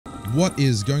What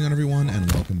is going on, everyone, and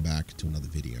welcome back to another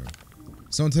video.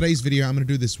 So in today's video, I'm going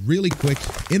to do this really quick,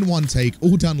 in one take,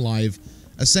 all done live.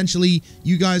 Essentially,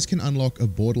 you guys can unlock a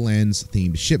Borderlands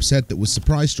themed ship set that was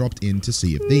surprise dropped into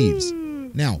Sea of Thieves.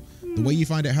 Now, the way you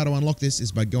find out how to unlock this is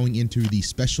by going into the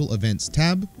special events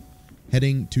tab,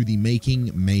 heading to the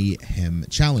Making Mayhem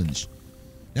challenge.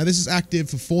 Now, this is active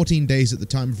for 14 days at the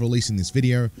time of releasing this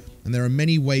video, and there are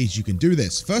many ways you can do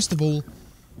this. First of all,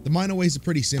 the minor ways are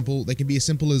pretty simple. They can be as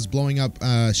simple as blowing up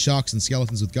sharks and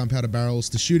skeletons with gunpowder barrels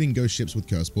to shooting ghost ships with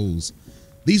cursed balls.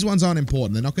 These ones aren't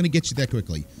important. They're not going to get you there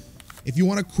quickly. If you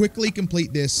want to quickly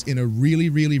complete this in a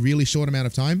really short amount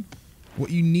of time, what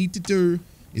you need to do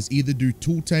is either do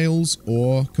tool tails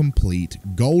or complete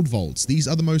gold vaults. These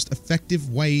are the most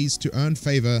effective ways to earn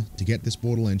favor to get this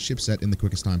Borderlands ship set in the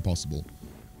quickest time possible.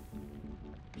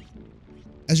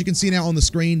 As you can see now on the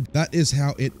screen, that is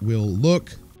how it will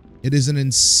look. It is an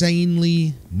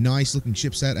insanely nice looking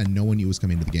ship set, and no one knew it was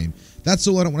coming into the game. That's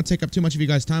all. I don't want to take up too much of you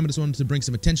guys' time. I just wanted to bring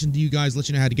some attention to you guys, let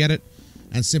you know how to get it,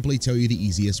 and simply tell you the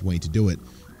easiest way to do it.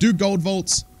 Do gold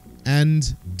vaults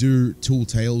and do tool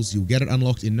tails. You'll get it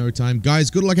unlocked in no time.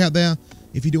 Guys, good luck out there.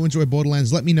 If you do enjoy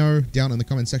Borderlands, let me know down in the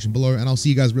comment section below, and I'll see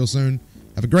you guys real soon.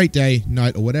 Have a great day,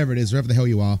 night, or whatever it is, wherever the hell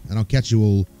you are, and I'll catch you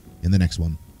all in the next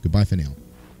one. Goodbye for now.